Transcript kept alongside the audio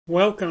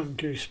Welcome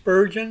to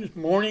Spurgeon's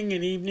Morning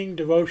and Evening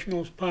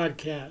Devotionals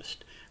Podcast.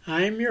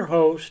 I am your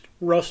host,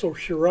 Russell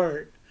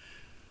Sherrard.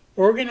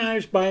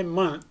 Organized by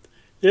month,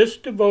 this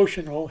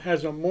devotional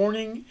has a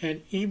morning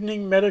and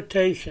evening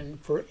meditation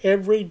for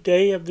every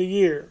day of the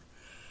year.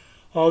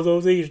 Although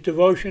these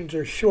devotions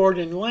are short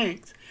in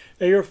length,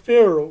 they are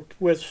filled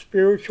with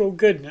spiritual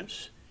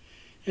goodness.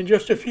 In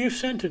just a few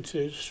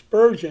sentences,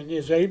 Spurgeon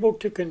is able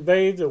to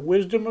convey the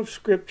wisdom of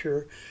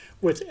Scripture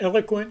with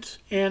eloquence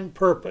and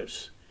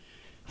purpose.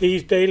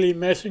 These daily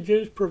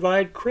messages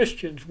provide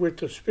Christians with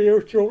the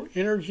spiritual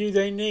energy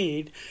they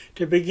need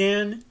to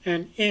begin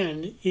and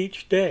end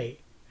each day.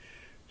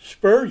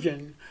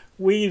 Spurgeon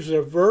weaves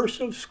a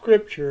verse of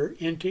Scripture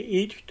into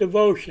each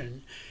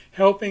devotion,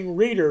 helping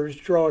readers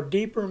draw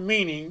deeper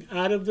meaning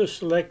out of the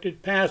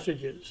selected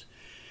passages.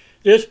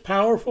 This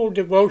powerful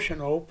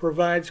devotional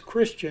provides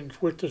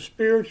Christians with the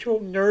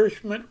spiritual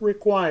nourishment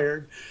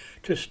required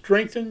to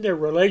strengthen their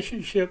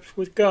relationships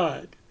with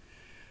God.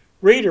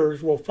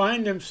 Readers will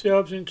find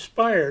themselves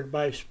inspired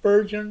by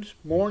Spurgeon's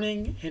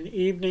morning and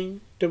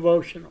evening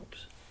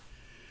devotionals.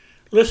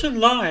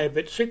 Listen live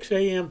at 6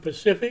 a.m.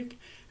 Pacific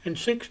and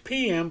 6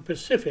 p.m.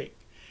 Pacific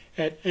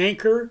at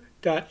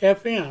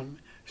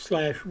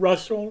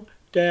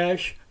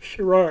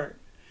anchor.fm/Russell-Sherrard.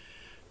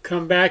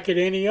 Come back at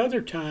any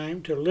other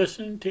time to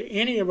listen to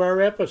any of our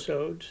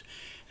episodes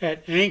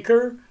at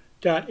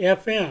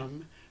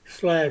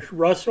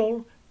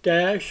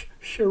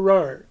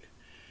anchor.fm/Russell-Sherrard.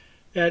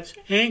 That's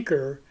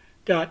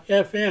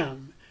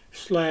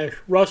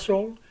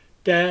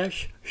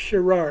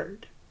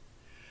anchor.fm/Russell-Sherrard.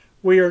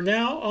 We are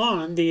now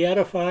on the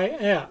Edify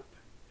app.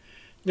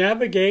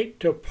 Navigate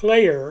to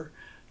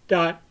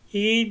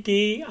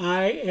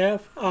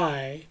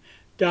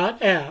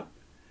player.edifi.app,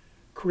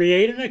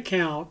 create an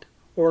account,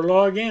 or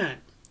log in.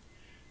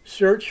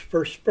 Search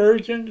for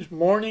Spurgeon's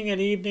Morning and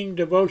Evening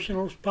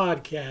Devotionals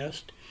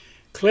Podcast,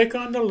 click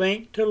on the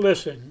link to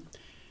listen,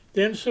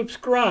 then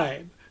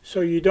subscribe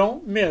so you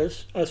don't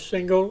miss a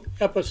single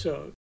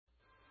episode.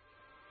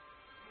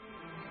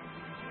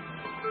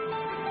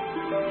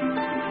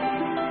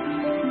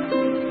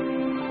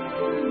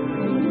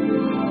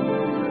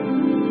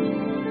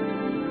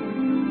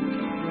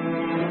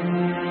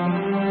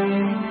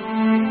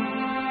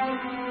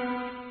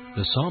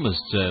 The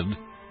psalmist said,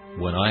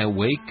 "When I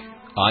awake,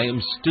 I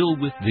am still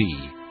with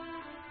Thee."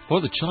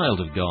 For the child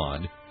of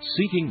God,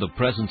 seeking the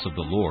presence of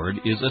the Lord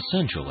is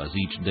essential as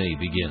each day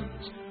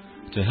begins.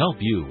 To help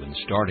you in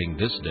starting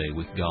this day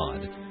with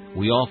God,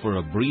 we offer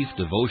a brief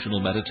devotional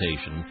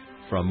meditation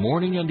from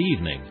morning and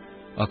evening,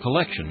 a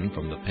collection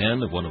from the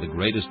pen of one of the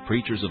greatest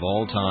preachers of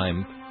all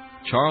time,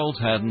 Charles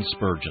Haddon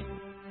Spurgeon.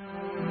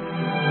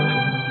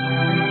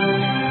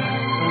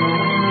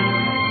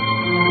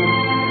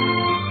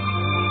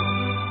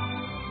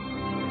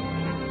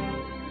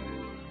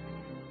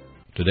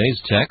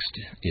 Today's text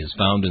is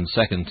found in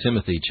 2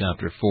 Timothy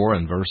chapter 4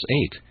 and verse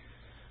 8.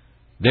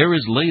 "There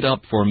is laid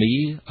up for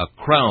me a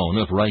crown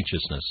of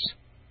righteousness."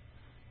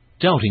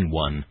 Doubting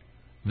one,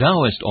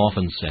 thou hast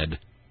often said,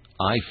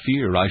 "I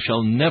fear I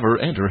shall never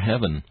enter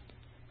heaven."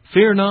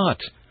 Fear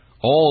not,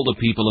 all the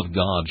people of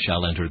God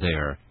shall enter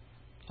there.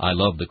 I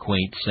love the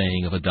quaint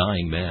saying of a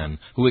dying man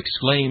who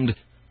exclaimed,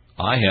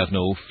 "I have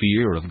no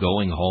fear of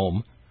going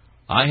home.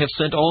 I have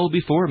sent all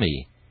before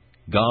me.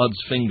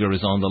 God's finger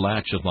is on the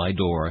latch of my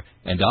door,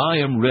 and I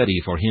am ready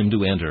for Him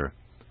to enter."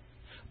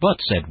 But,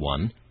 said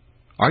one,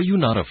 "Are you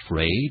not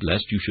afraid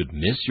lest you should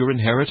miss your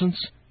inheritance?"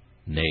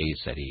 "Nay,"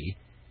 said he,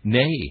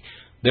 "nay,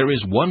 there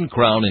is one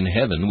crown in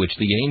heaven which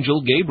the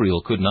angel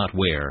Gabriel could not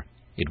wear.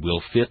 It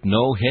will fit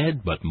no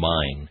head but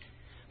mine.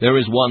 There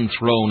is one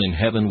throne in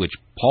heaven which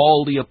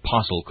Paul the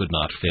apostle could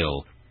not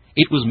fill.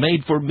 It was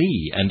made for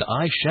me, and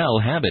I shall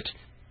have it."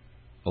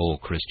 O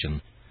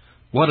Christian,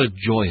 what a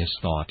joyous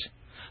thought!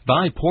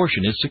 Thy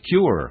portion is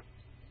secure.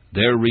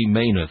 There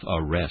remaineth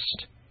a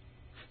rest.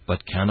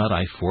 But cannot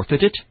I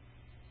forfeit it?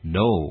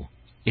 No,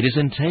 it is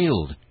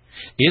entailed.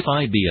 If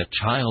I be a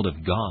child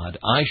of God,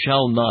 I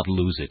shall not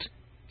lose it.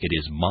 It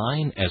is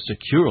mine as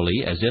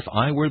securely as if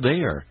I were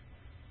there.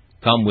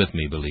 Come with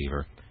me,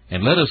 believer,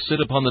 and let us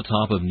sit upon the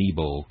top of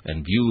Nebo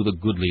and view the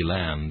goodly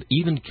land,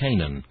 even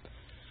Canaan.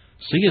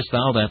 Seest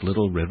thou that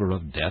little river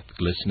of death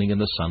glistening in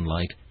the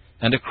sunlight,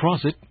 and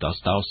across it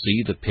dost thou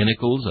see the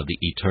pinnacles of the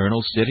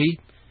eternal city?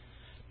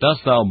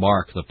 Dost thou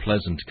mark the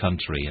pleasant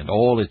country and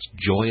all its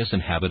joyous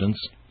inhabitants?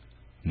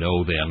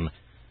 Know, then,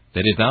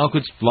 that if thou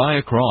couldst fly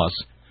across,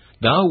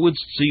 thou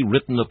wouldst see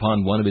written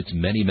upon one of its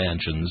many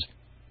mansions,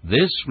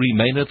 "This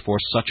remaineth for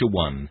such a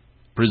one,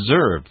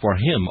 preserved for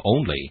him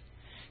only.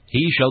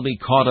 He shall be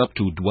caught up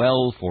to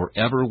dwell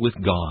forever with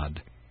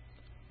God."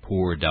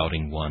 Poor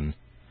doubting one,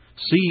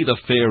 see the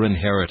fair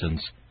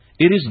inheritance.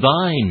 It is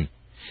thine.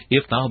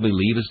 If thou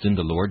believest in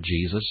the Lord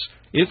Jesus,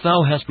 if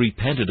thou hast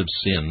repented of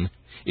sin,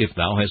 if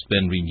thou hast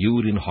been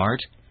renewed in heart,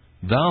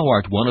 thou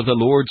art one of the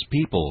Lord's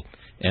people,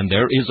 and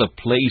there is a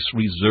place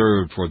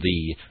reserved for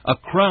thee, a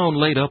crown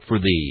laid up for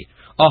thee,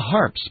 a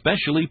harp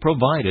specially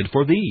provided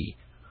for thee.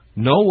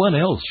 No one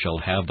else shall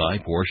have thy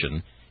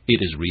portion.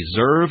 It is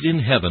reserved in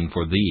heaven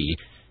for thee,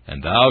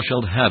 and thou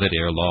shalt have it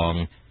ere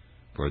long.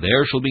 For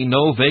there shall be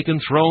no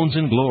vacant thrones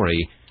in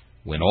glory,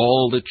 when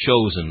all the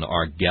chosen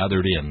are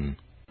gathered in.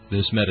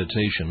 This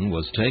meditation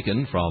was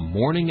taken from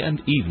Morning and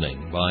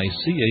Evening by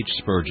C.H.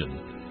 Spurgeon.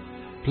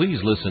 Please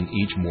listen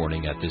each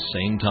morning at this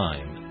same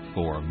time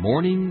for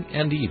Morning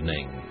and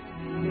Evening.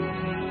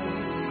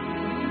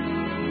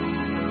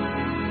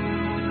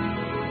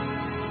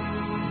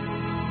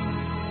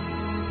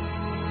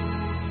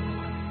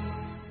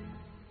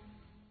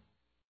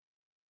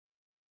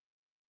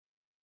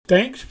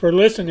 Thanks for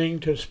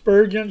listening to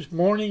Spurgeon's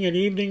Morning and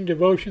Evening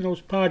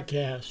Devotionals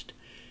podcast.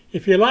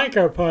 If you like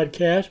our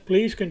podcast,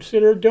 please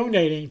consider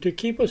donating to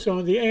keep us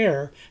on the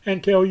air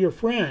and tell your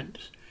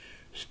friends.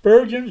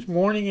 Spurgeon's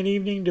Morning and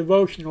Evening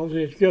Devotionals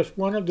is just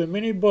one of the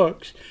many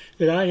books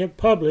that I have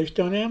published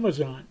on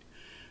Amazon.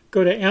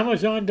 Go to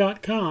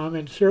Amazon.com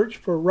and search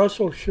for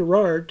Russell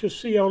Sherrard to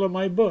see all of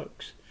my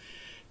books.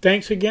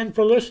 Thanks again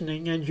for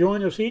listening, and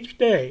join us each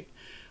day,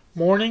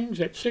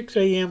 mornings at 6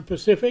 a.m.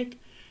 Pacific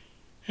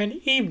and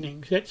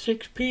evenings at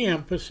 6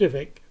 p.m.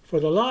 Pacific for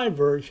the live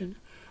version,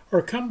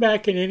 or come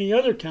back at any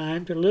other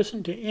time to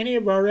listen to any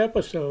of our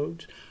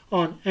episodes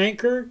on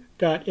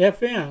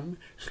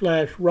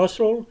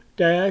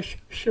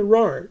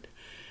anchor.fm/Russell-Sherrard.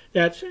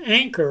 That's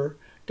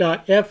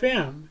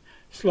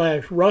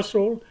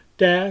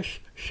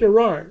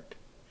anchor.fm/Russell-Sherrard.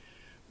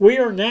 We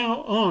are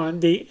now on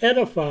the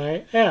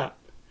Edify app.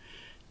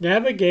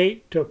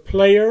 Navigate to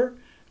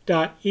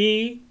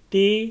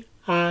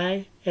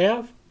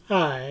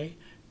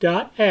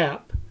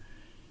player.edifi.app.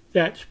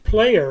 That's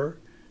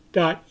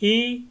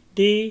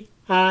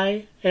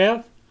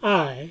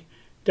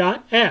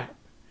player.edifi.app.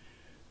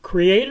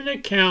 Create an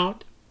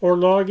account or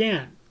log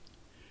in.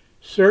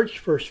 Search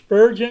for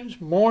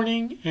Spurgeon's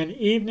Morning and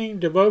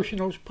Evening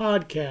Devotionals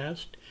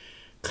podcast.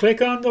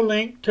 Click on the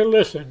link to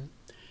listen,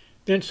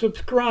 then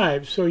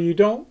subscribe so you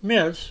don't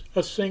miss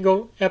a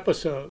single episode.